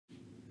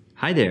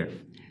Hi there!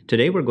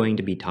 Today we're going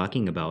to be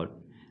talking about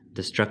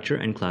the structure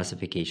and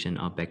classification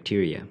of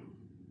bacteria.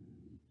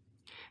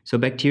 So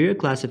bacterial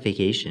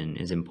classification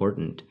is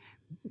important,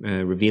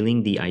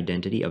 revealing the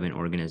identity of an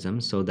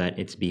organism so that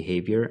its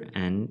behavior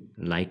and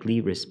likely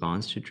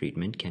response to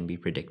treatment can be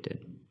predicted.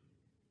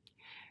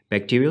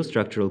 Bacterial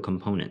structural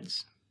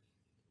components.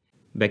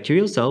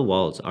 Bacterial cell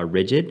walls are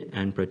rigid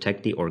and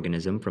protect the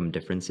organism from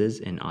differences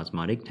in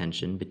osmotic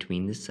tension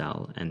between the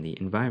cell and the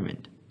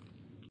environment.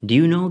 Do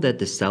you know that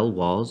the cell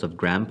walls of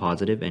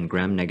gram-positive and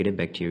gram-negative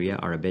bacteria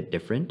are a bit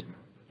different?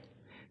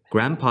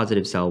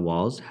 Gram-positive cell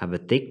walls have a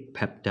thick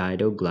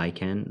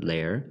peptidoglycan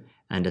layer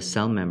and a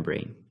cell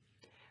membrane,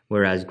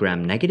 whereas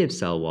gram-negative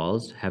cell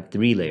walls have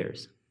three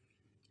layers: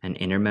 an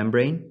inner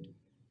membrane,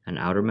 an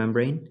outer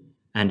membrane,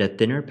 and a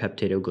thinner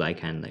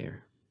peptidoglycan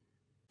layer.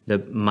 The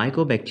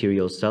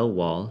mycobacterial cell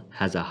wall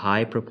has a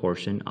high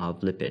proportion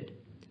of lipid,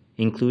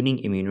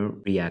 including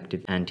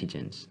immunoreactive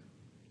antigens.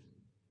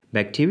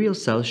 Bacterial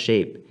cell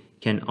shape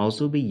can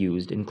also be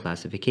used in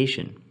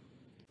classification.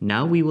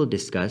 Now we will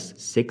discuss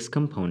 6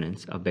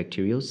 components of a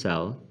bacterial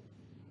cell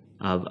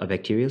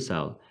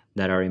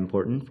that are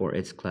important for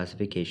its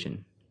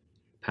classification,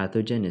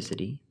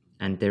 pathogenicity,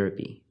 and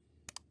therapy.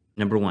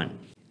 Number 1,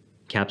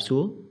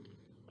 capsule.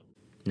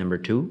 Number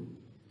 2,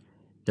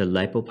 the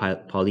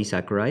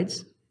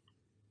lipopolysaccharides.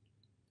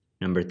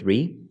 Number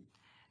 3,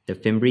 the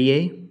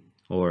Fimbriae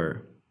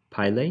or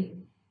Pilli.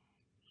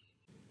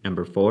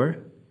 Number 4,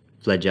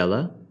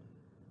 flagella.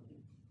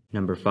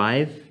 Number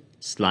 5,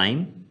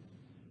 slime.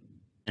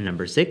 And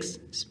number 6,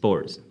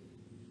 spores.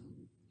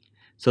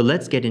 So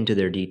let's get into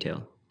their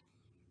detail.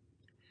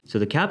 So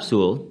the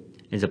capsule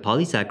is a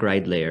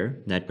polysaccharide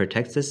layer that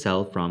protects the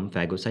cell from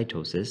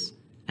phagocytosis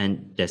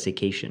and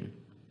desiccation.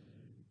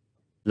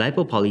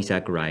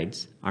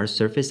 Lipopolysaccharides are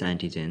surface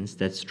antigens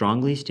that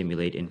strongly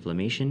stimulate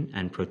inflammation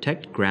and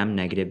protect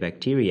gram-negative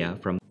bacteria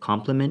from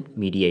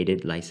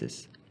complement-mediated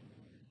lysis.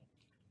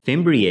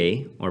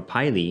 Fimbriae or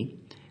Pilli,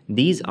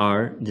 these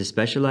are the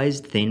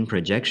specialized thin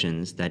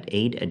projections that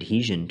aid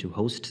adhesion to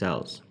host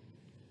cells.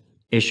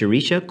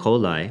 Escherichia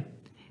coli,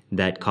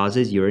 that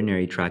causes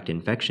urinary tract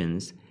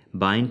infections,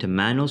 bind to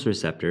mannose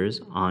receptors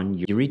on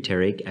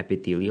ureteric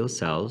epithelial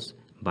cells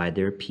by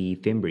their P.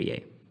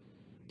 Fimbriae.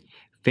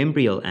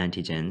 Fimbrial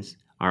antigens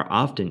are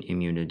often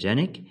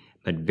immunogenic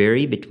but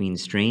vary between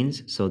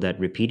strains so that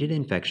repeated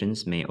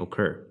infections may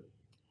occur.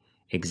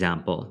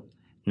 Example,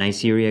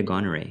 Neisseria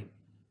gonorrhoeae.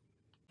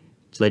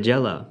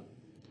 Flagella.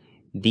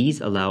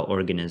 These allow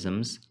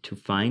organisms to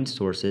find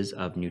sources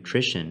of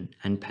nutrition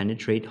and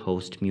penetrate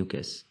host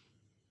mucus.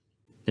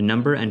 The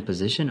number and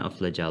position of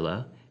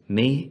flagella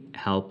may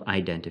help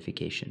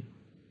identification.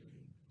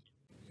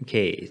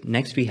 Okay,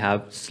 next we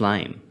have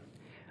slime,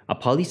 a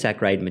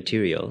polysaccharide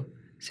material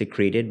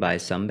secreted by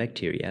some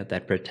bacteria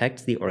that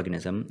protects the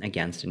organism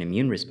against an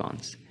immune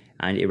response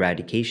and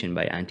eradication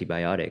by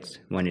antibiotics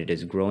when it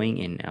is growing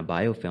in a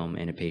biofilm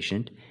in a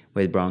patient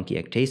with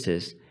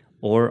bronchiectasis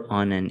or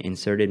on an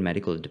inserted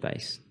medical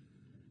device.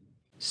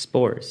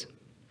 Spores.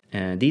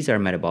 These are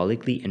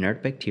metabolically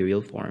inert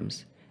bacterial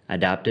forms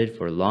adapted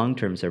for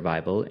long-term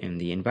survival in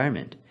the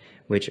environment,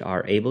 which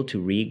are able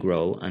to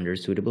regrow under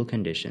suitable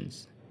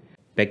conditions.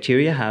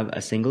 Bacteria have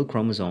a single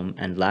chromosome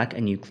and lack a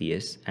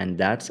nucleus, and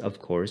that's of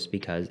course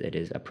because it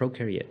is a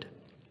prokaryote.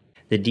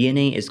 The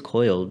DNA is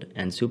coiled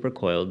and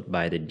supercoiled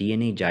by the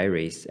DNA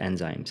gyrase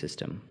enzyme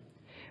system.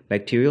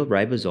 Bacterial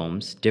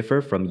ribosomes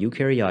differ from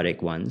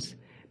eukaryotic ones,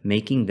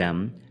 making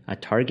them a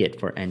target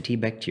for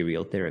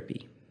antibacterial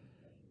therapy.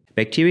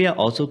 Bacteria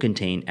also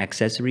contain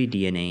accessory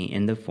DNA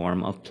in the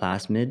form of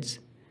plasmids,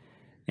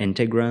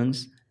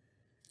 integrons,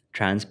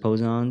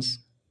 transposons,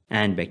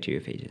 and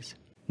bacteriophages.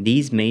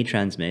 These may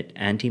transmit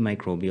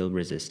antimicrobial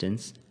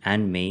resistance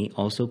and may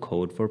also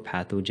code for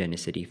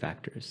pathogenicity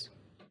factors.